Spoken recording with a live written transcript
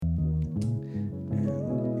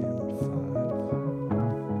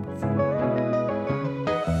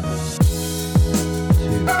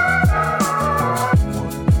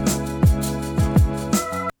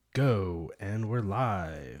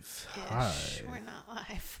We're not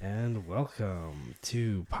live. And welcome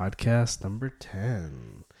to podcast number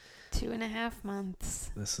 10. 2.5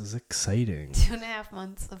 months. This is exciting. 2.5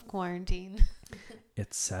 months of quarantine.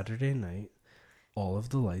 It's Saturday night. All of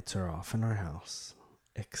the lights are off in our house,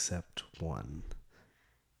 except one.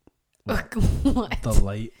 What? The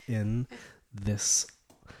light in this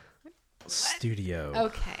studio.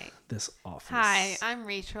 Okay. This office. Hi, I'm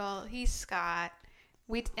Rachel. He's Scott.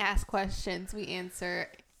 We ask questions. We answer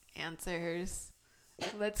answers.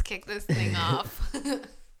 Let's kick this thing off.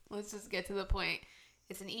 Let's just get to the point.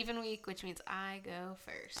 It's an even week, which means I go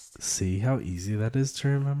first. See how easy that is to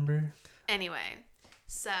remember? Anyway,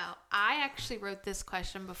 so I actually wrote this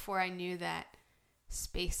question before I knew that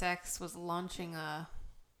SpaceX was launching a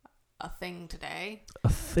thing today. A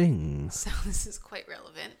thing. So this is quite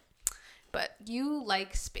relevant. But you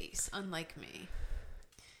like space, unlike me.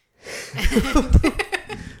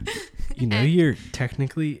 You know you're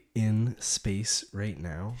technically in space right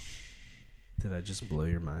now. Did I just blow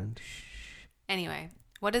your mind? Anyway,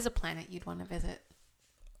 what is a planet you'd want to visit?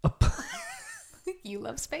 You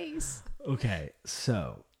love space. Okay,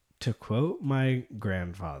 so to quote my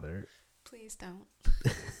grandfather, Please don't.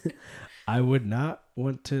 I would not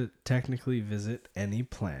want to technically visit any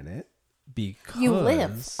planet because You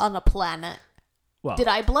live on a planet. Well, Did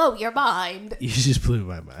I blow your mind? You just blew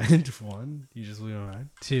my mind. One, you just blew my mind.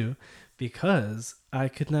 Two, because I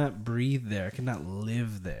could not breathe there. I could not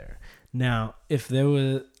live there. Now, if there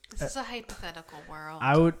was... This is a hypothetical world.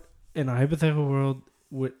 I would, in a hypothetical world,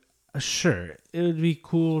 sure, it would be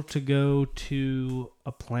cool to go to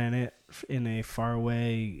a planet in a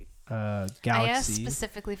faraway galaxy. I asked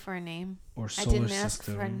specifically for a name. Or I solar didn't ask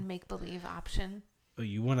system. for a make-believe option. Oh,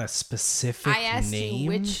 you want a specific name? I asked you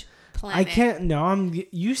which planet. I can't. No,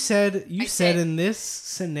 you said said in this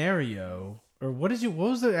scenario, or what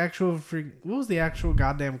was the actual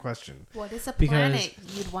goddamn question? What is a planet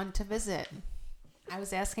you'd want to visit? I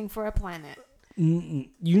was asking for a planet. You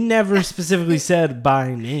never specifically said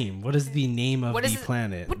by name. What is the name of the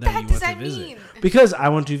planet what that the heck you does want to that visit? mean? Because I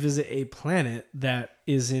want to visit a planet that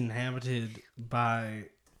is inhabited by,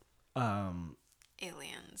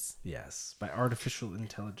 Aliens. yes, by artificial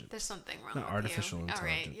intelligence. There's something wrong Not with artificial you.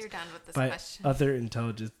 intelligence. All right, you're done with this By question. other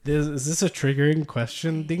intelligence. Is this a triggering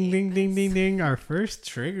question? Ding, ding, ding, ding, ding. Our first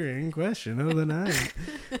triggering question of the night.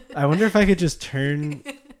 I wonder if I could just turn...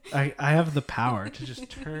 I have the power to just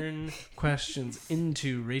turn questions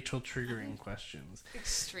into Rachel triggering questions.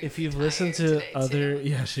 Extremely If you've listened to tired other... today, too.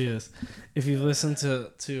 Yeah, she is. If you've listened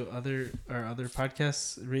to other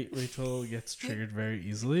podcasts, Rachel gets triggered very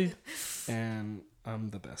easily. And I'm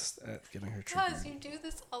the best at getting her triggered. Because you do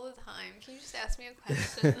this all the time. Can you just ask me a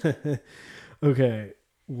question? Okay,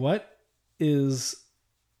 what is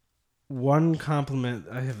one compliment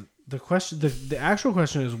I have? The question, the actual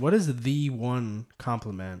question is, what is the one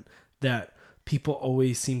compliment that people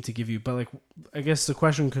always seem to give you? But I guess the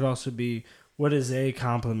question could also be, what is a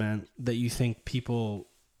compliment that you think people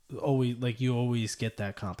always you always get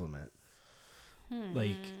that compliment?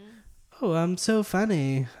 Like, oh, I'm so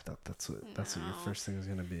funny. I thought that's what your first thing is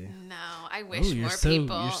gonna be. No, I wish more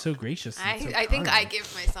people. You're so gracious. And so I think kind. I give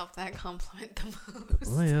myself that compliment the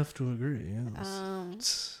most. I have to agree.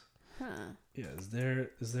 Yes. Huh. Yeah.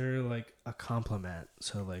 Is there like a compliment?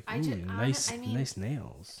 So nice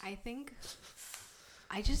nails. I think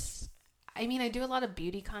I do a lot of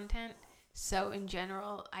beauty content. So in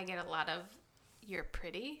general, I get a lot of "you're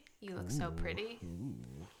pretty, you look so pretty."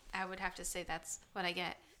 I would have to say that's what I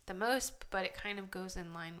get the most, but it kind of goes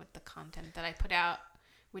in line with the content that I put out,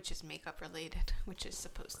 which is makeup related, which is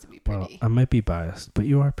supposed to be pretty. Well, I might be biased, but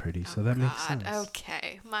you are pretty, so that makes sense.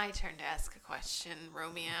 Okay, my turn to ask a question,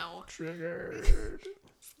 Romeo. Triggered.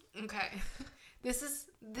 Okay. This is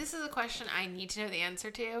a question I need to know the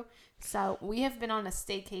answer to. So we have been on a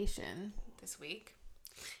staycation this week,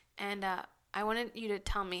 and I wanted you to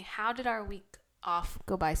tell me, how did our week off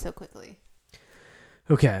go by so quickly?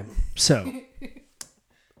 Okay, so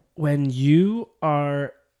when you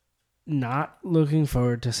are not looking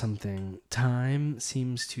forward to something, time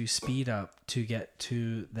seems to speed up to get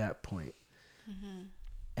to that point. Mm-hmm.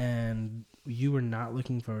 And you were not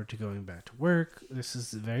looking forward to going back to work. This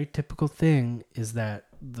is a very typical thing, is that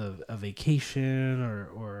a vacation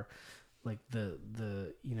or like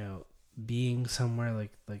the being somewhere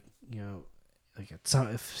like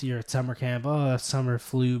if you're at summer camp, summer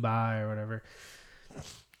flew by or whatever.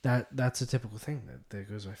 That's a typical thing that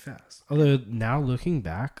goes by fast. Although now looking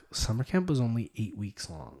back, summer camp was only 8 weeks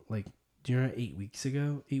long. Like, do you remember 8 weeks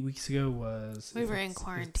ago? 8 weeks ago was... We were in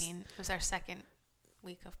quarantine. It was our second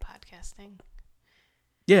week of podcasting.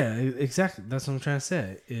 Yeah, exactly. That's what I'm trying to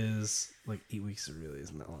say. Is like 8 weeks really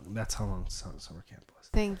isn't that long. That's how long summer camp was.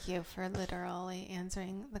 Thank you for literally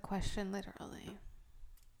answering the question literally.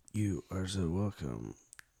 You are so welcome.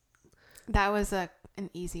 That was an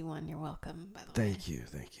easy one. You're welcome, by the way.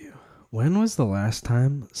 Thank you. When was the last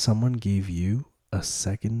time someone gave you a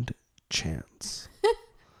second chance?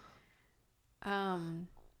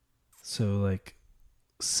 So like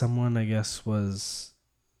someone I guess was,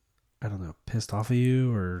 I don't know, pissed off at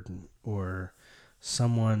you or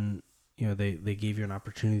someone, you know, they gave you an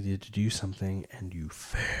opportunity to do something and you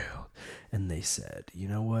failed and they said, you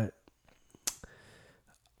know what?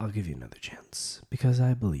 I'll give you another chance because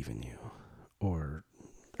I believe in you. Or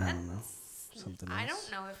I don't know, something else. I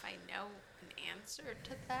don't know if I know an answer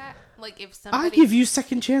to that. Like if somebody... I give you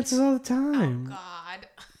second chances all the time. Oh God.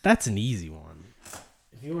 That's an easy one.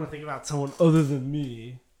 If you want to think about someone other than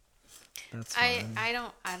me, that's fine. I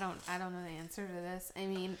don't know the answer to this. I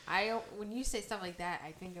mean, when you say stuff like that,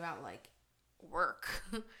 I think about like work.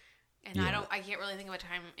 And Yeah. I can't really think of a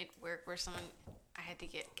time at work where I had to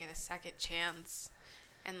get a second chance.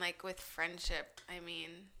 And like with friendship, I mean,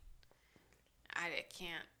 I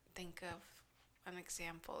can't think of an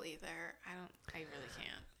example either. I really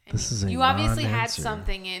can't. This is a you obviously had non-answer.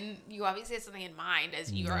 something in mind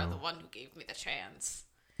as you are the one who gave me the chance.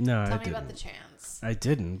 No, Tell I me didn't. about the chance. I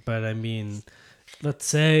didn't, but I mean, let's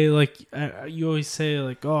say like you always say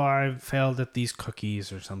like, oh, I failed at these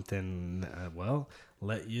cookies or something. Well,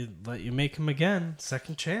 let you make them again,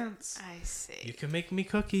 second chance. I see. You can make me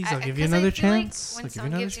cookies. I'll give you 'Cause another I feel chance. Like when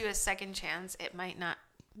someone gives you a second chance, it might not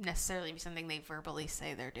necessarily be something they verbally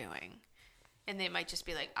say they're doing. And they might just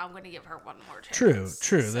be like, I'm going to give her one more chance.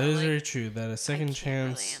 True. So, That is like, very true. That a second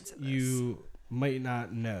can't really chance answer this. you might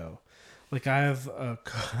not know. Like I have a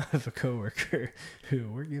coworker who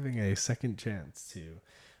we're giving a second chance to,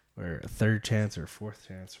 or a third chance or fourth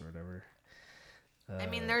chance or whatever. I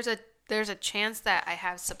mean, there's a chance that I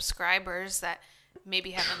have subscribers that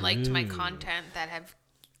maybe haven't liked my True. content that have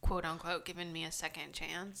quote unquote given me a second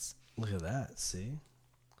chance. Look at that. See.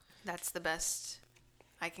 That's the best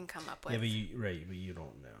I can come up with. Yeah, but you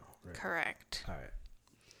don't know. Right? Correct. All right.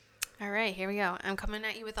 All right, here we go. I'm coming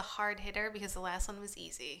at you with a hard hitter because the last one was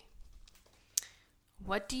easy.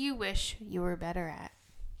 What do you wish you were better at?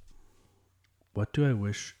 What do I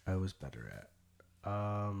wish I was better at?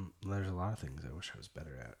 There's a lot of things I wish I was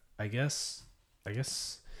better at. I guess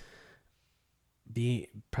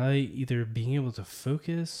probably either being able to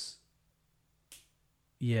focus.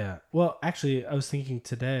 Yeah. Well, actually, I was thinking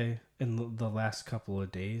today in the last couple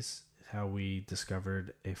of days how we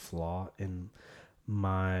discovered a flaw in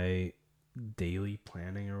my daily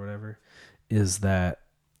planning or whatever is that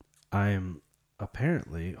I am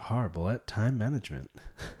apparently horrible at time management.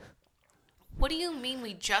 What do you mean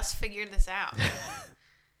we just figured this out?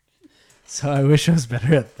 So I wish I was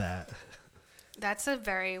better at that. That's a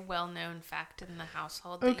very well-known fact in the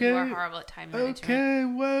household that you are horrible at time management. Okay,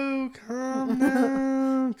 whoa, calm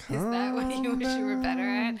down. Is that what you wish you were better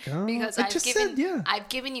at? Because I've I've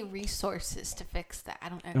given you resources to fix that. I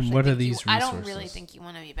don't actually. And what are think these I don't really resources? think you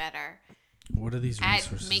want to be better What are these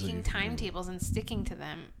resources? at that making you've given me? timetables and sticking to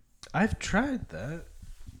them. I've tried that.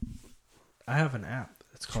 I have an app.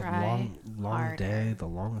 It's called Try Long harder. Day, the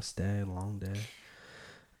longest day, long day.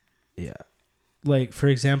 Yeah. Like for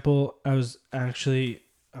example, I'm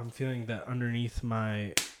feeling that underneath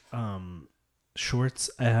my shorts,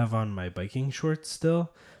 I have on my biking shorts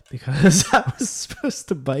still because I was supposed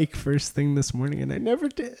to bike first thing this morning and I never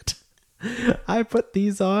did. I put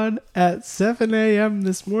these on at 7 a.m.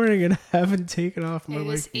 this morning and haven't taken off my It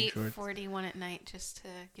is biking shorts. 8:41 at night, just to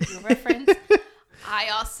give you a reference. I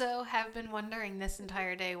also have been wondering this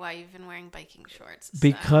entire day why you've been wearing biking shorts. So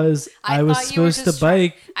Because I was thought you were supposed to just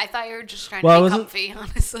bike. I thought you were just trying Well, I to be wasn't- comfy,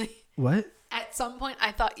 honestly. What? At some point,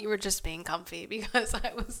 I thought you were just being comfy because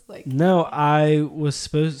I was like, No, I was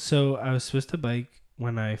supposed to bike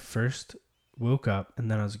when I first woke up,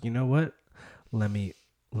 and then I was like, you know what? Let me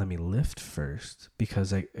lift first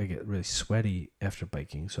because I get really sweaty after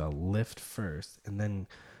biking, so I'll lift first and then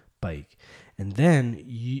bike, and then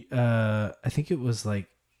I think it was like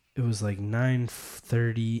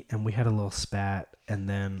 9:30, and we had a little spat, and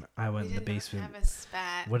then I went in the basement. Have a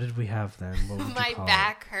spat. What did we have then? What would you My call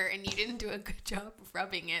back hurt, and you didn't do a good job of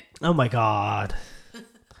rubbing it. it? Oh my god.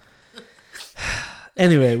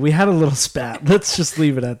 Anyway, we had a little spat. Let's just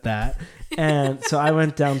leave it at that. And so I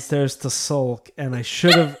went downstairs to sulk, and I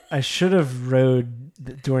should have rode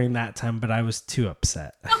during that time, but I was too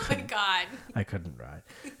upset. Oh my god. I couldn't ride.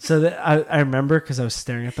 So I remember because I was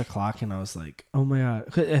staring at the clock and I was like, oh my god.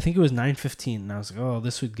 I think it was 9:15, and I was like, oh,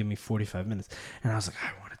 this would give me 45 minutes. And I was like,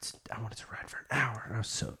 I want to I wanted to ride for an hour. And I was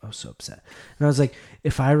so upset. And I was like,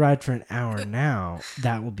 if I ride for an hour now,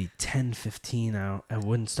 that will be 10:15 out. I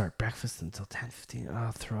wouldn't start breakfast until 10:15.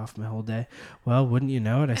 I'll throw off my whole day. Well, wouldn't you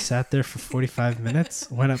know it? I sat there for 45 minutes,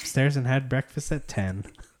 went upstairs and had breakfast at 10.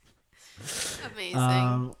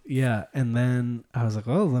 Amazing. Yeah, and then I was like,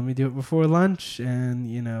 "Oh, let me do it before lunch." And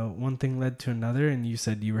one thing led to another, and you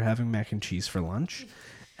said you were having mac and cheese for lunch,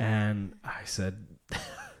 and I said,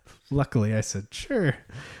 luckily, I said sure.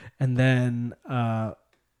 And then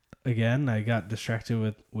again, I got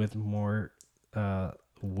distracted with more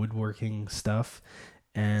woodworking stuff,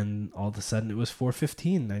 and all of a sudden it was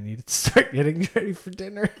 4:15. I needed to start getting ready for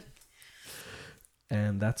dinner,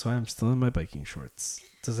 and that's why I'm still in my biking shorts.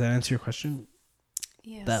 Does that answer your question?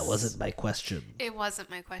 Yes. That wasn't my question. It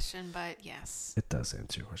wasn't my question, but yes. It does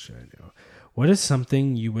answer your question, I know. What is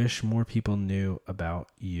something you wish more people knew about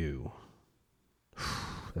you?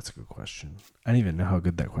 That's a good question. I didn't even know how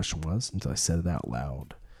good that question was until I said it out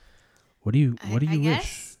loud. What do you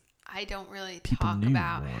wish? I don't really people talk knew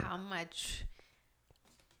about more? how much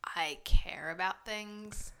I care about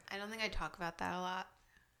things. I don't think I talk about that a lot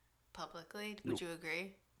publicly. Would you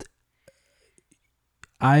agree?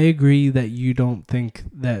 I agree that you don't think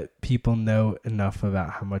that people know enough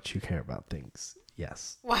about how much you care about things.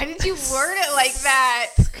 Yes. Why did you word it like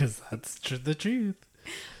that? Because that's the truth.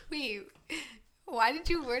 Wait, why did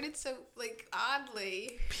you word it so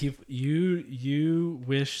oddly? People, you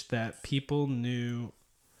wish that people knew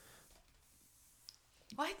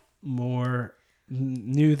What? more,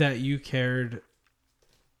 knew that you cared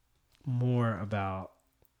more about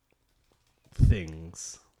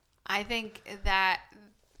things. I think that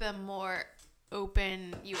the more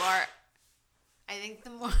open you are, I think the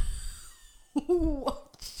more.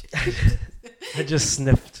 I just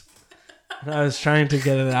sniffed. I was trying to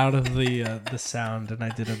get it out of the sound, and I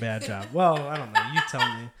did a bad job. Well, I don't know. You tell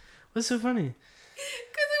me. What's so funny?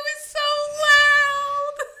 Because it was so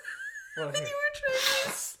loud. Well, You were trying to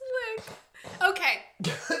be slick. Okay.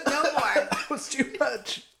 No more. That was too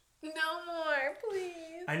much. No more,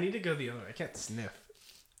 please. I need to go the other way. I can't sniff.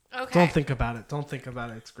 Okay. Don't think about it. Don't think about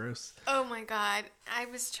it. It's gross. Oh my God. I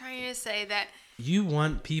was trying to say that You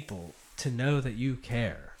want people to know that you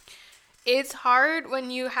care. it's hard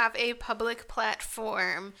when you have a public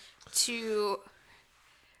platform to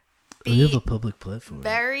We have be a public platform.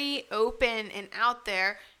 very open and out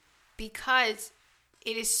there because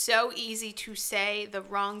it is so easy to say the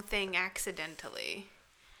wrong thing accidentally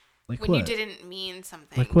Like when what? you didn't mean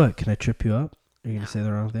something. Like what? Can I trip you up? Are you No. gonna say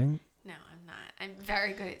the wrong thing? No, I'm not. I'm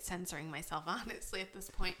very good at censoring myself, honestly, at this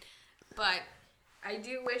point. But I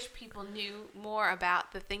do wish people knew more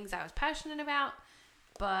about the things I was passionate about.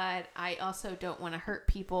 But I also don't want to hurt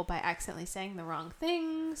people by accidentally saying the wrong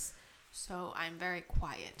things. So I'm very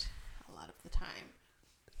quiet a lot of the time.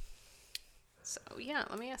 So, yeah,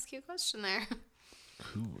 let me ask you a question there.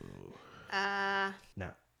 Ooh.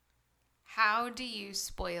 No. How do you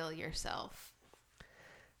spoil yourself?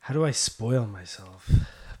 How do I spoil myself?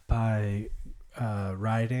 By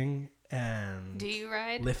riding and Do you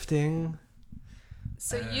ride? lifting.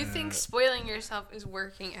 So you think spoiling yourself is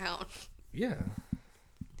working out? Yeah.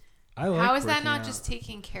 I like How is that working not out. just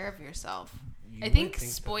taking care of yourself? You I might think that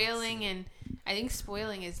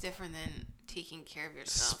spoiling is different than taking care of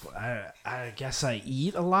yourself. I guess I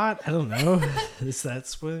eat a lot. I don't know. Is that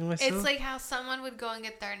spoiling myself? It's like how someone would go and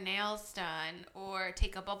get their nails done or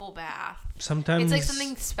take a bubble bath. Sometimes It's like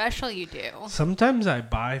something special you do. Sometimes I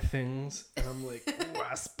buy things and I'm like, ooh,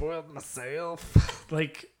 I spoiled myself.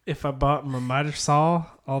 Like if I bought my miter saw,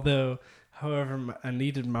 however, I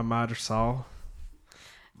needed my miter saw.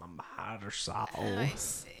 Oh, I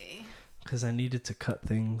see. Because I needed to cut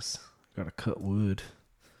things. Gotta cut wood.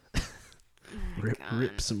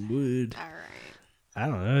 Rip some wood. All right. I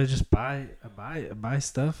don't know. I buy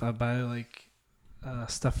stuff. I buy like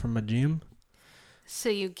stuff from my gym. So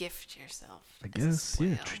you gift yourself. I as a guess,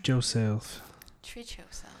 yeah. spoil. Treat yourself. Treat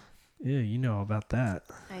yourself. Yeah, you know all about that.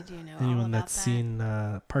 I do know all Anyone about that's that.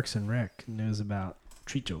 seen Parks and Rec knows about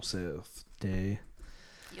Treat Yourself Day.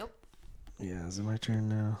 Yep. Yeah, is it my turn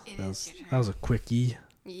now? It that is was, your turn. That was a quickie.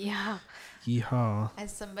 Yeah. Yeehaw.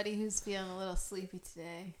 As somebody who's feeling a little sleepy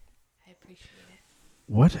today, I appreciate it.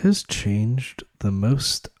 What has changed the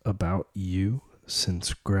most about you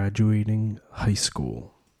since graduating high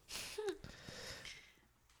school?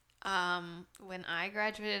 When I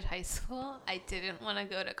graduated high school, I didn't want to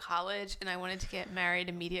go to college and I wanted to get married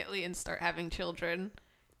immediately and start having children.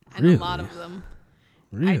 And Really? a lot of them.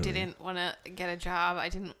 Really? I didn't want to get a job.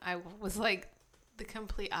 I was like the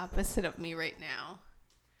complete opposite of me right now.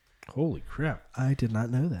 Holy crap. I did not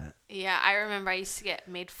know that. Yeah, I remember I used to get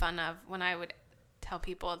made fun of when I would tell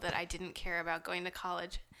people that I didn't care about going to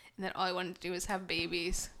college and that all I wanted to do was have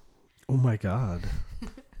babies. Oh my God.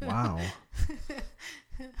 Wow.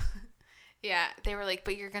 Yeah, they were like,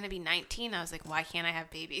 but you're going to be 19. I was like, why can't I have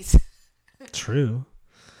babies? True.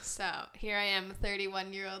 So here I am, a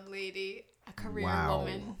 31-year-old lady, a career Wow.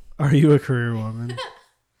 woman. Are you a career woman?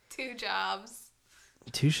 2 jobs.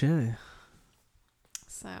 Touche.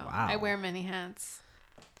 So Wow. I wear many hats.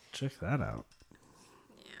 Check that out.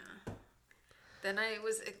 Yeah. Then I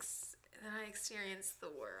experienced the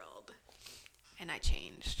world, and I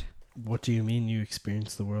changed. What do you mean you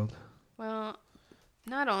experienced the world? Well,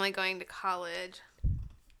 not only going to college,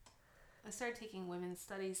 I started taking women's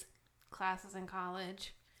studies classes in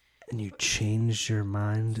college. And you changed your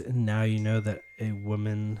mind, and now you know that a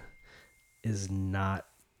woman is not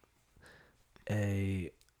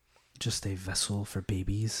just a vessel for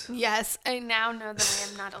babies. Yes, I now know that I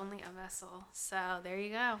am not only a vessel. So there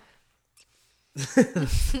you go. That's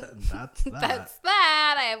that. That's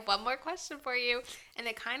that. I have one more question for you, and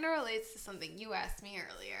it kind of relates to something you asked me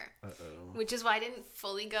earlier. Uh-oh. Which is why I didn't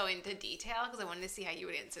fully go into detail, because I wanted to see how you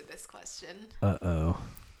would answer this question. Uh-oh.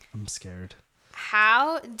 I'm scared.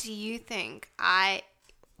 How do you think Okay,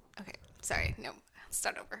 sorry. No,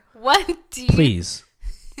 start over. What do you... Please.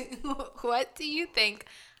 What do you think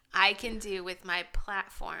I can do with my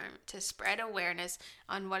platform to spread awareness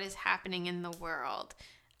on what is happening in the world?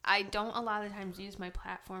 I don't a lot of times use my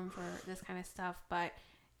platform for this kind of stuff, but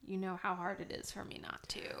you know how hard it is for me not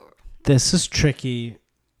to. This is tricky.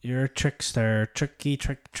 You're a trickster.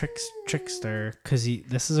 Trickster. Because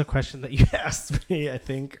this is a question that you asked me, I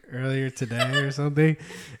think, earlier today or something.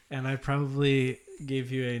 And I probably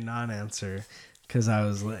gave you a non-answer. Because I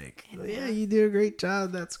was like, yeah, you do a great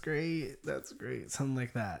job. That's great. That's great. Something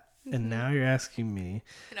like that. And now you're asking me.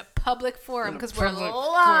 In a public forum, because we're public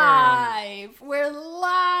live. We're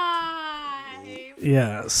live.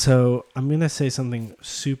 Yeah, so I'm going to say something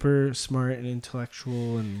super smart and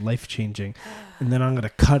intellectual and life-changing. And then I'm going to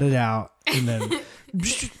cut it out. And then...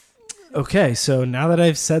 Okay, so now that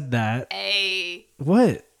I've said that... Hey.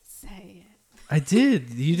 What? Say it. I did.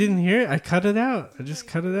 You didn't hear it? I cut it out. I just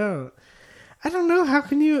cut it out. I don't know. How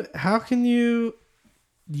can you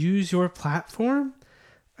use your platform?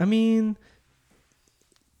 I mean,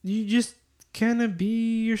 you just kind of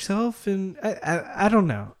be yourself, and I don't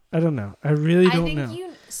know. I really don't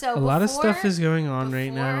know. A lot of stuff is going on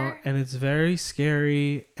right now, and it's very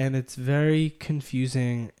scary, and it's very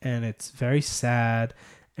confusing, and it's very sad,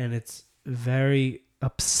 and it's very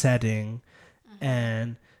upsetting,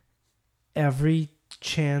 and every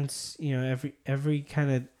chance, every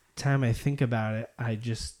kind of time I think about it, I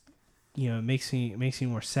just, it makes me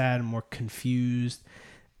more sad and more confused,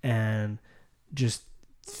 and just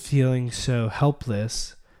feeling so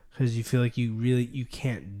helpless because you feel like you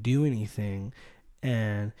can't do anything.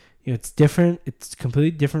 And it's different. It's completely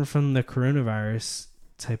different from the coronavirus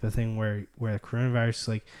type of thing where the coronavirus is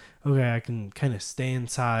like, okay, I can kind of stay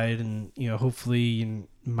inside and hopefully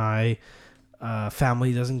my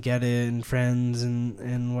family doesn't get it, and friends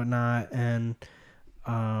and whatnot, and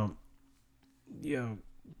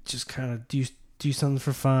just kind of do something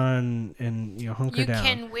for fun and hunker down. You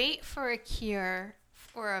can wait for a cure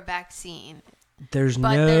or a vaccine. There's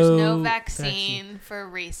no vaccine for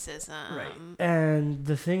racism. Right. And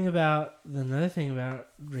another thing about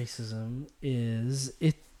racism is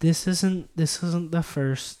this isn't the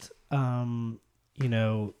first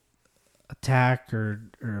attack or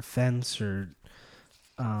offense or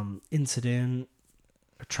incident,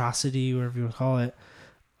 atrocity, whatever you want to call it,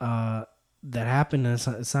 that happened, and it's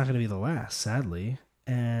not going to be the last, sadly.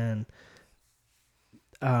 And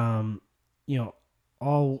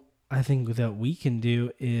all I think that we can do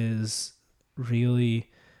is really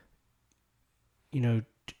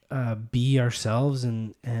be ourselves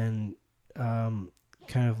and kind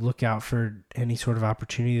of look out for any sort of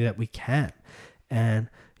opportunity that we can. And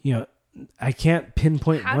I can't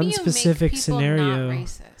pinpoint one specific scenario. Not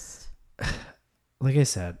racist? Like I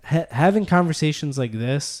said, having conversations like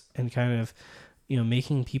this and kind of,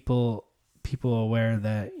 making people aware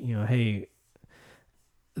that, hey,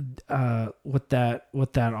 what that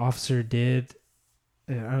officer did,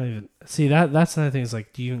 I don't even see that's another thing. Is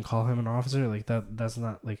like, do you even call him an officer? Like that's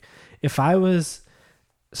not like, if I was,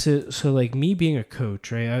 so like me being a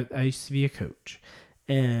coach, right? I used to be a coach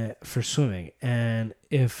and for swimming. And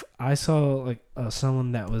if I saw like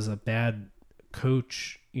someone that was a bad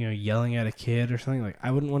coach, yelling at a kid or something, like I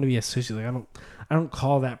wouldn't want to be associated. Like I don't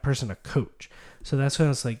call that person a coach. So that's when I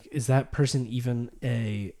was like, is that person even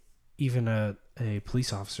a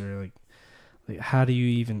police officer? Like how do you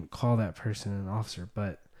even call that person an officer?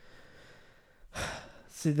 But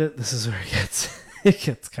see, this is where it gets it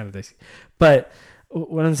gets kind of dicey. But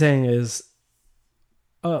what I'm saying is,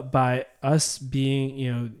 by us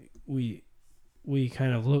being, we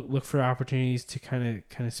kind of look for opportunities to kind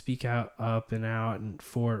of speak out, up and out, and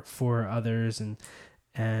for others, and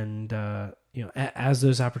as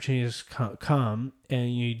those opportunities come,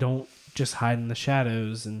 and you don't just hide in the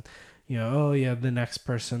shadows, and oh yeah, the next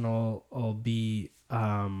person will be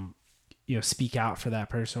speak out for that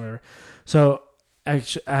person or whatever. So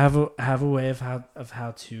actually, I have a way of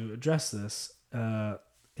how to address this.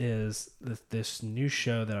 Is this new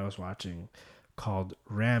show that I was watching called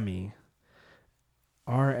Ramy,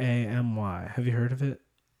 Ramy. Have you heard of it?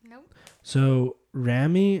 Nope. So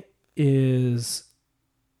Ramy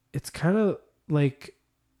it's kind of like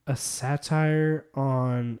a satire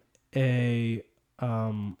on a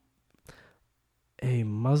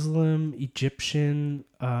Muslim Egyptian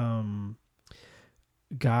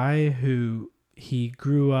guy who he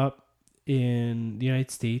grew up in the United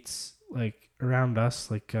States, like around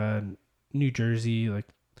us, like New Jersey, like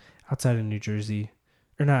outside of New Jersey,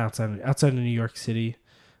 or not outside of New York City,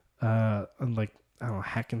 and like I don't know,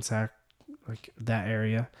 Hackensack, like that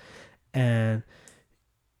area, and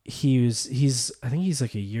he's I think he's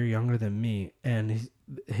like a year younger than me, and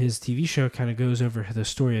his TV show kind of goes over the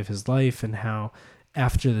story of his life and how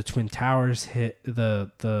after the Twin Towers hit,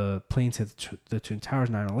 the planes hit the Twin Towers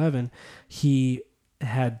 9/11, he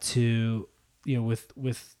had to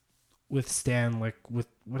withstand, like, with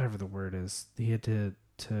whatever the word is, he had to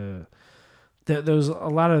there was a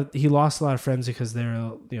lot of, he lost a lot of friends because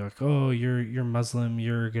they're like, oh, you're Muslim,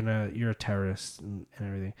 you're a terrorist, and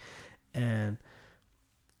everything. And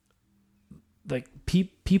like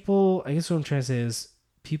people, I guess what I'm trying to say is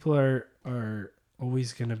people are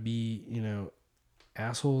always gonna be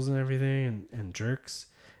assholes and everything, and jerks.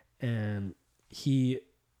 And he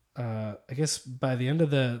I guess by the end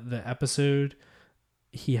of the episode,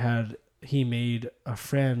 he made a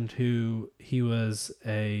friend who he was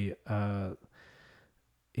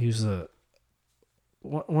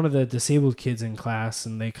one of the disabled kids in class,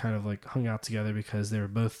 and they kind of like hung out together because they were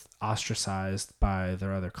both ostracized by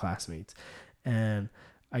their other classmates. And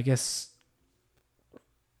I guess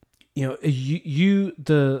I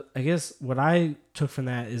guess what I took from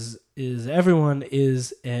that is everyone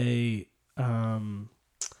is a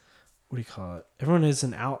what do you call it? Everyone is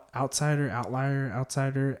an outsider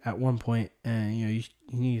at one point, and you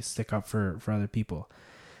need to stick up for other people.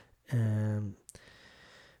 And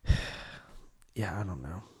yeah, I don't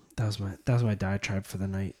know. That was my diatribe for the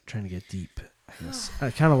night, trying to get deep. I guess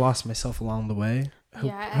I kind of lost myself along the way.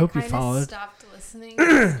 I hope you followed. I stopped listening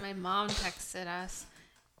because my mom texted us.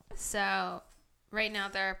 So right now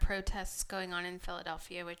there are protests going on in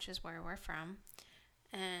Philadelphia, which is where we're from,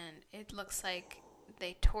 and it looks like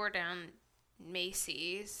they tore down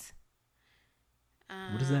Macy's.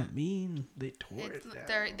 What does that mean? They tore it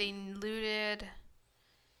down. They looted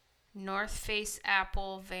North Face,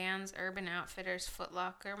 Apple, Vans, Urban Outfitters, Foot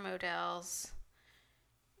Locker, Models,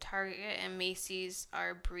 Target, and Macy's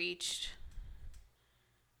are breached.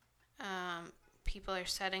 People are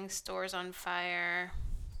setting stores on fire.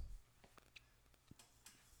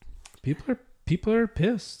 People are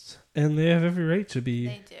pissed, and they have every right to be.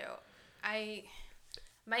 They do.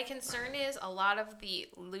 My concern is a lot of the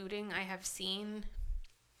looting I have seen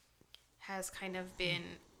has kind of been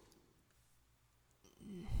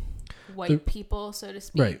white people, so to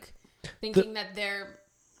speak, right, thinking that they're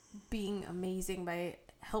being amazing by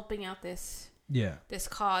helping out this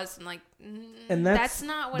cause, and like, and that's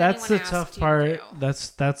not what anyone asked tough you part. to do.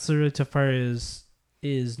 That's the really tough part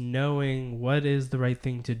is knowing what is the right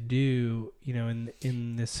thing to do,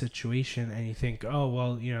 in this situation. And you think, oh,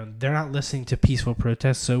 well, they're not listening to peaceful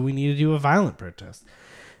protests, so we need to do a violent protest.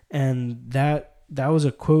 And that was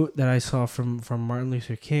a quote that I saw from Martin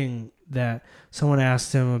Luther King, that someone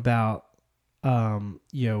asked him about,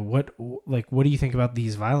 what do you think about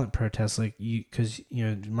these violent protests? Like, because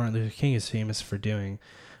Martin Luther King is famous for doing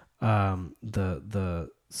the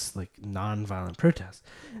like non-violent protests.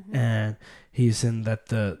 Mm-hmm. And he's in that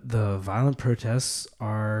the violent protests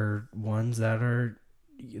are ones that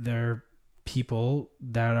they're people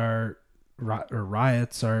that are, or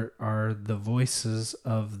riots are the voices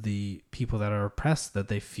of the people that are oppressed, that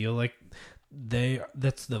they feel like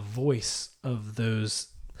that's the voice of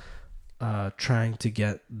those trying to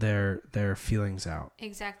get their feelings out.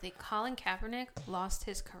 Exactly. Colin Kaepernick lost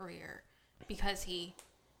his career because he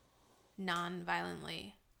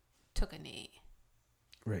non-violently took a knee.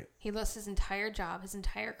 Right. He lost his entire job, his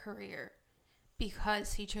entire career,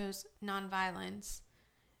 because he chose non-violence.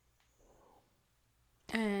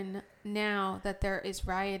 And now that there is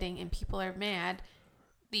rioting and people are mad,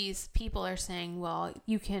 these people are saying, well,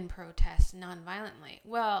 you can protest nonviolently.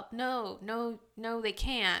 Well, no, they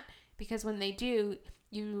can't, because when they do,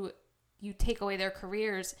 you take away their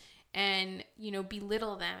careers and,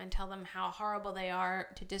 belittle them and tell them how horrible they are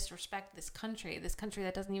to disrespect this country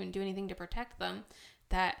that doesn't even do anything to protect them,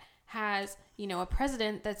 that has, a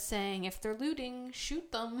president that's saying if they're looting,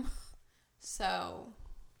 shoot them. So,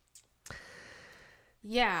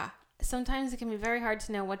 yeah, sometimes it can be very hard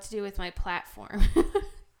to know what to do with my platform,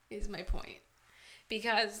 is my point.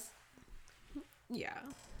 Because, yeah.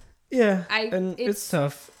 Yeah, it's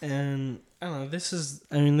tough, and I don't know. This is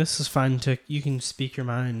fine you can speak your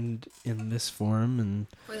mind in this forum and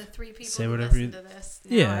for the 3 people say who whatever listen to this.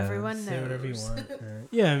 Now everyone knows. Say whatever you want.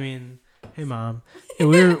 Yeah, I mean, hey mom, yeah,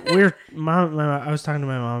 we're mom. I was talking to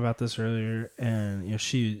my mom about this earlier, and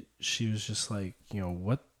she was just like,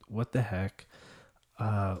 what the heck,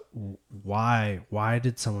 why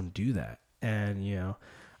did someone do that? And the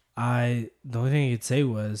only thing I could say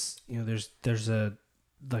was, there's a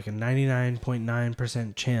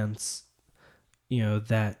 99.9% chance,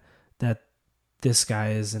 that this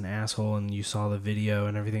guy is an asshole, and you saw the video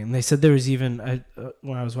and everything. And they said there was even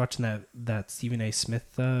when I was watching that Stephen A. Smith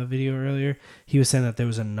video earlier, he was saying that there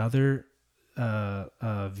was another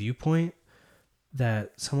viewpoint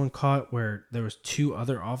that someone caught where there was 2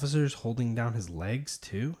 other officers holding down his legs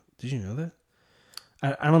too. Did you know that?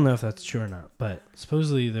 I don't know if that's true or not, but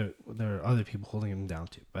supposedly there are other people holding him down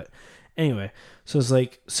too. But anyway, so it's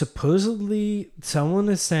like supposedly someone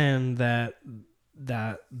is saying that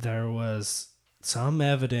there was some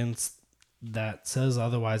evidence that says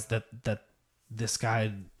otherwise, that this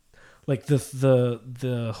guy, like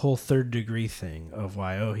the whole 3rd degree thing of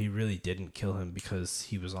why he really didn't kill him because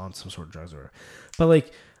he was on some sort of drugs or whatever. But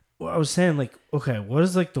like I was saying, like, okay, what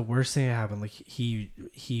is like the worst thing that happened? Like he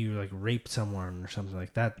like raped someone or something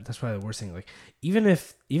like that. That's probably the worst thing. Like even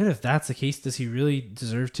if that's the case, does he really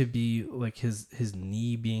deserve to be like his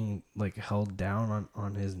knee being like held down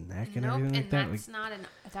on his neck and everything like that?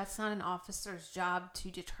 That's not an officer's job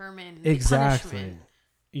to determine exactly. Punishment.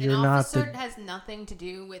 You're an not officer has nothing to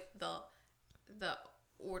do with the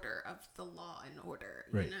order of the law and order.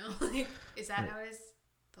 Right. Like, is that how it is?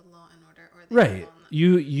 The law and order, or the right? Law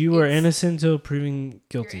You are innocent until proven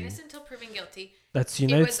guilty. You're innocent until proven guilty. That's the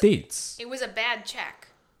United States. It was a bad check.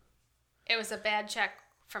 It was a bad check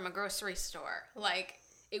from a grocery store. Like,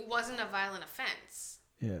 it wasn't a violent offense.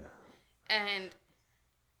 Yeah. And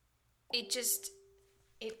it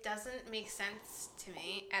doesn't make sense to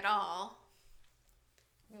me at all.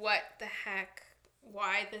 What the heck?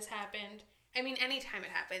 Why this happened? I mean, anytime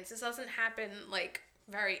it happens. This doesn't happen, like,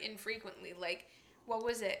 very infrequently. Like, what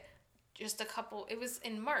was it? It was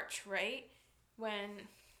in March, right? When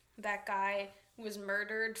that guy was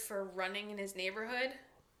murdered for running in his neighborhood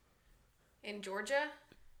in Georgia.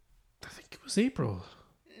 I think it was April.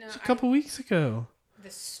 No, it was a couple weeks ago.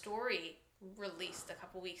 The story released a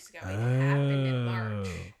couple weeks ago. It happened in March.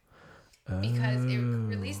 Because it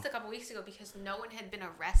released a couple weeks ago because no one had been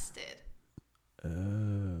arrested.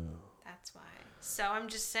 Oh. That's why. So I'm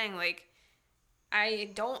just saying, like,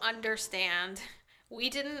 I don't understand. We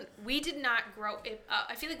did not grow.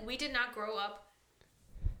 I feel like we did not grow up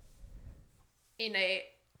in a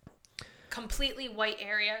completely white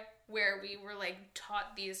area where we were like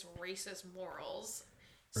taught these racist morals.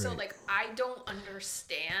 Right. So like I don't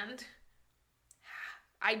understand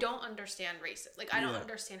racism. Like I don't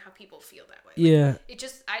understand how people feel that way. Like,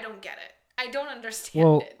 I don't get it. I don't understand it.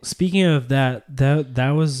 Well, speaking of that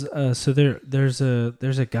was so there's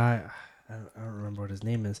a guy. I don't remember what his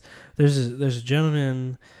name is. There's a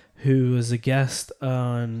gentleman who was a guest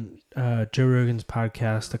on Joe Rogan's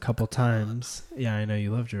podcast a couple times. Yeah, I know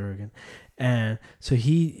you love Joe Rogan. And so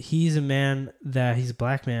he's a man he's a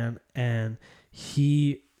black man, and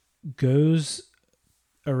he goes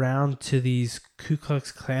around to these Ku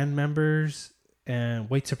Klux Klan members and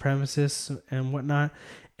white supremacists and whatnot,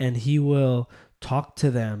 and he will talk to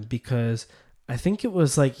them because I think it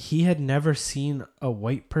was like he had never seen a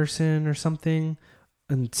white person or something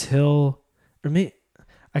until, or maybe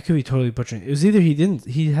I could be totally butchering. It was either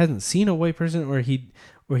he hadn't seen a white person, or he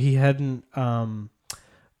hadn't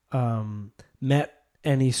met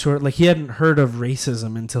any sort, like he hadn't heard of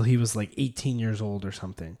racism until he was like 18 years old or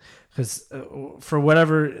something. Because for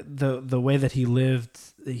whatever the way that he lived,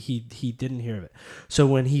 he didn't hear of it. So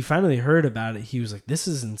when he finally heard about it, he was like, "This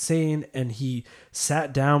is insane!" And he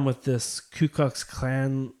sat down with this Ku Klux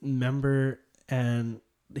Klan member, and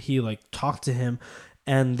he like talked to him,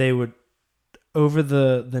 and they would over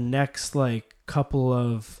the next like couple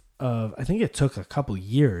of I think it took a couple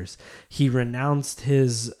years. He renounced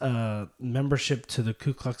his membership to the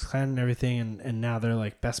Ku Klux Klan and everything, and now they're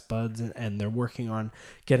like best buds, and they're working on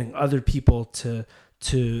getting other people to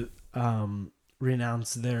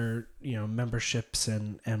renounce their memberships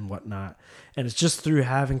and whatnot. And it's just through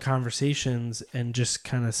having conversations and just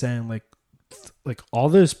kind of saying like all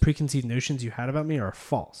those preconceived notions you had about me are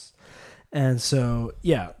false. And so,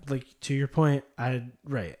 yeah, like to your point, I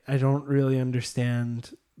don't really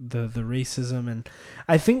understand the racism, and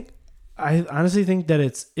I honestly think that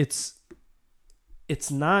it's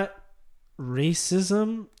not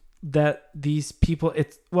racism that these people.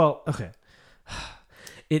 It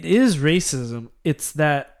is racism. It's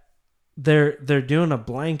that they're doing a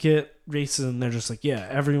blanket racism. They're just like, yeah,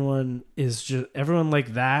 everyone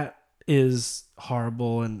like that is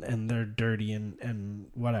horrible and they're dirty and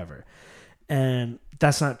whatever. And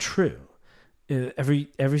that's not true. Every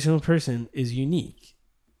single person is unique.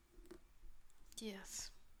 Yes.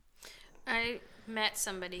 I met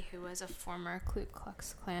somebody who was a former Ku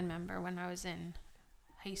Klux Klan member when I was in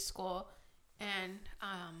high school. And,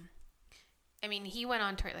 I mean, he went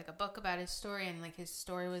on to write like a book about his story, and like his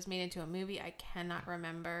story was made into a movie. I cannot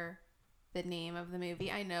remember the name of the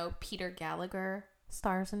movie. I know Peter Gallagher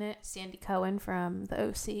stars in it. Sandy Cohen from The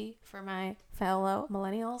OC for my fellow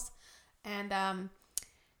millennials. And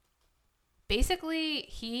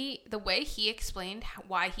basically, the way he explained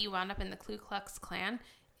why he wound up in the Ku Klux Klan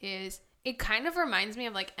is, it kind of reminds me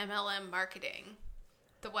of like MLM marketing.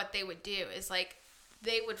 What they would do is like,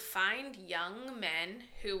 they would find young men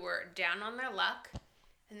who were down on their luck,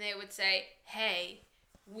 and they would say, hey,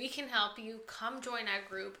 we can help you. Come join our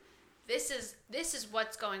group. This is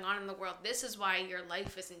what's going on in the world. This is why your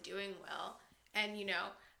life isn't doing well. And,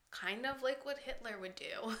 kind of like what Hitler would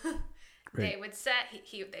do. Right. They would say,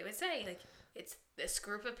 like, it's this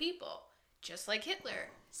group of people, just like Hitler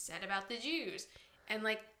said about the Jews. And,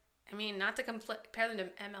 like, I mean, not to compare them to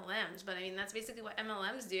MLMs, but I mean, that's basically what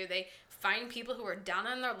MLMs do. They find people who are down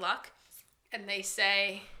on their luck, and they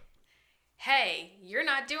say, hey, you're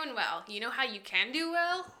not doing well. You know how you can do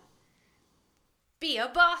well? Be a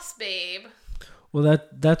boss, babe. Well,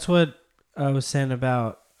 that's what I was saying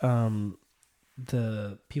about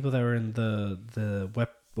the people that were in the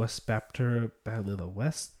West Baptist,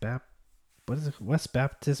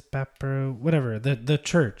 whatever, the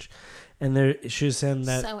church. And she was saying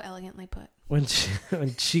that, so elegantly put, when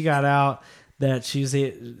she got out, that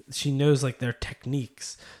she knows like their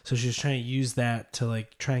techniques, so she was trying to use that to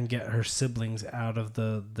like try and get her siblings out of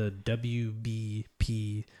the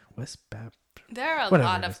WBP West Baptist. There are a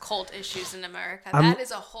lot of cult issues in America. That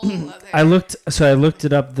is a whole other. I looked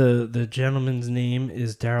it up. The gentleman's name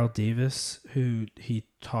is Daryl Davis, who he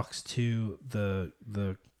talks to the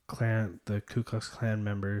Ku Klux Klan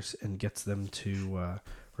members and gets them to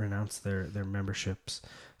renounce their memberships.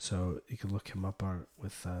 So you can look him up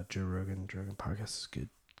with Joe Rogan. Joe Rogan podcast is good.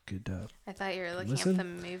 I thought you were looking up the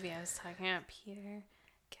movie. I was talking about Peter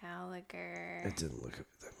Gallagher. I didn't look up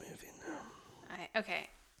that movie. No. Okay.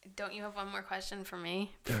 Don't you have one more question for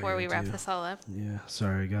me before we wrap this all up? Yeah.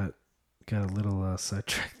 Sorry, I got a little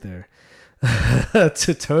sidetracked there.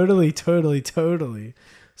 To totally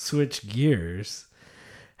switch gears.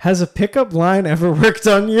 Has a pickup line ever worked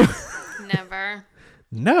on you? Never.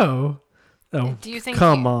 No. Oh, do you think?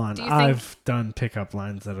 Come on. I've done pickup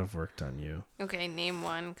lines that have worked on you. Okay, name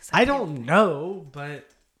one. I don't know, but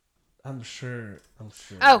I'm sure.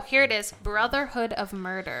 Oh, here it is. Brotherhood of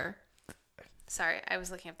Murder. Sorry, I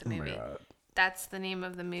was looking up the movie. That's the name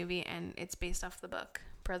of the movie, and it's based off the book,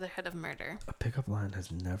 Brotherhood of Murder. A pickup line has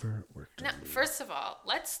never worked on me. First of all,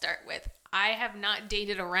 let's start with, I have not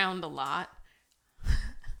dated around a lot.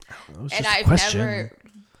 And I've never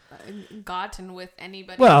gotten with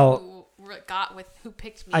anybody who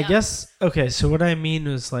picked me up. I guess, okay, so what I mean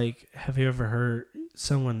was, like, have you ever heard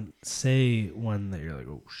someone say one that you're like,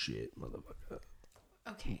 oh shit, motherfucker?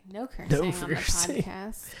 Okay, no cursing on the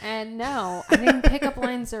podcast. And no, I think pickup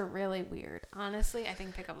lines are really weird. Honestly, I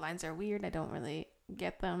think pickup lines are weird. I don't really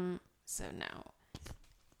get them, so no.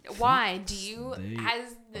 Why? Do you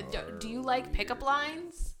like pickup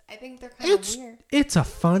lines? I think they're kind of weird. It's a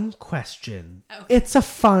fun question. Okay. It's a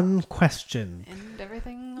fun question. And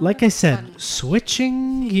everything. Like I said,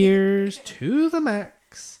 switching gears to the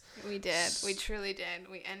max. We did. We truly did.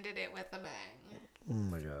 We ended it with a bang. Oh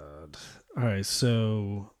my god. All right,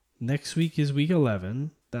 so next week is week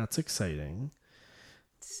 11. That's exciting.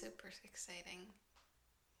 Super exciting.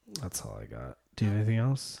 That's all I got. Do you have anything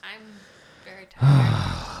else? I'm very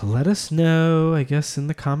tired. Let us know, I guess, in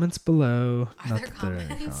the comments below. Are there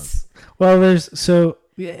comments? Well, there's let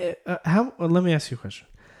me ask you a question.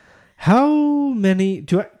 How many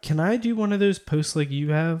can I do one of those posts like you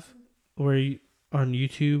have where you on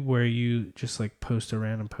YouTube where you just like post a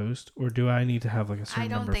random post, or do I need to have like a certain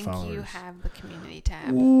number of followers? I don't think you have the community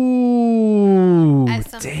tab. Ooh,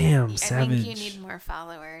 damn, savage. I think you need more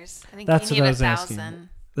followers. I think That's you need what I was 1,000. asking.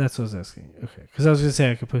 That's what I was asking. Okay, because I was gonna say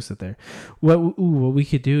I could post it there. What we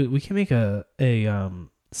could do? We can make a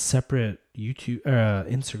separate YouTube or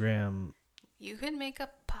Instagram. You could make a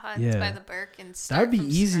Pods by the Burke and start That would be from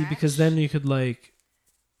easy scratch. because then you could like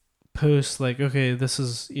post like, okay, this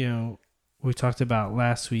is we talked about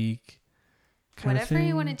last week. Whatever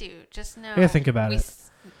you want to do, just know. I gotta think about it.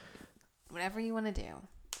 Whatever you want to do.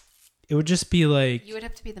 It would just be like you would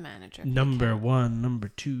have to be the manager. Number 1, number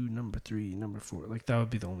 2, number 3, number 4. Like that would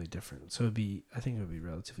be the only difference. So I think it would be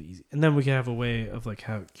relatively easy. And then we could have a way of like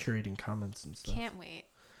how curating comments and stuff. Can't wait.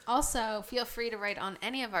 Also, feel free to write on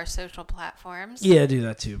any of our social platforms. Yeah, do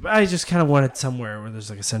that too. But I just kind of wanted somewhere where there's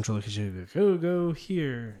like a central location. Like, oh, go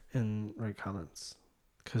here and write comments.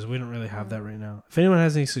 Because we don't really have that right now. If anyone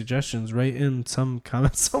has any suggestions, write in some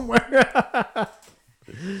comments somewhere.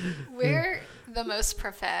 We're the most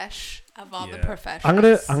profesh of all the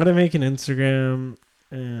professionals. I'm gonna make an Instagram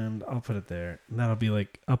and I'll put it there. And that'll be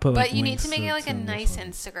like I'll put like. But you need to make it like a nice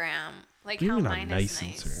Instagram, like how mine is nice.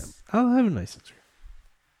 Instagram. I'll have a nice Instagram.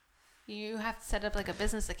 You have to set up like a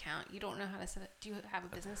business account. You don't know how to set it. Do you have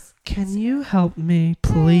a business? Can you help me,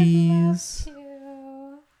 please? I'd love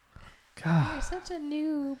to. God, you're such a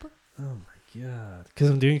noob. Oh my god! Because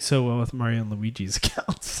I'm doing so well with Mario and Luigi's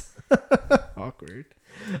accounts. Awkward.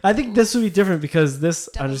 I think this will be different because this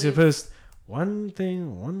I'm just gonna post one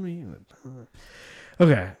thing, 1 week.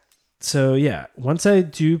 Okay, so yeah, once I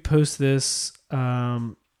do post this,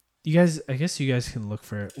 you guys, I guess you guys can look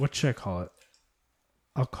for it. What should I call it?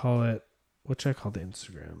 I'll call it. What should I call the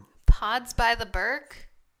Instagram? Pods by the Burke.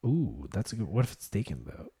 Ooh, that's a good. What if it's taken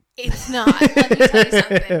though? It's not. Let me tell you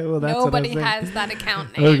something. Well, nobody has that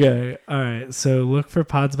account name. Okay. All right. So look for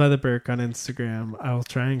Pods by the Burke on Instagram. I will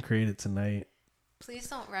try and create it tonight. Please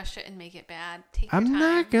don't rush it and make it bad. Take your time. I'm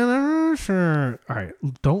not gonna rush it. All right.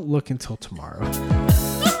 Don't look until tomorrow.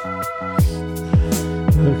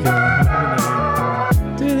 Okay.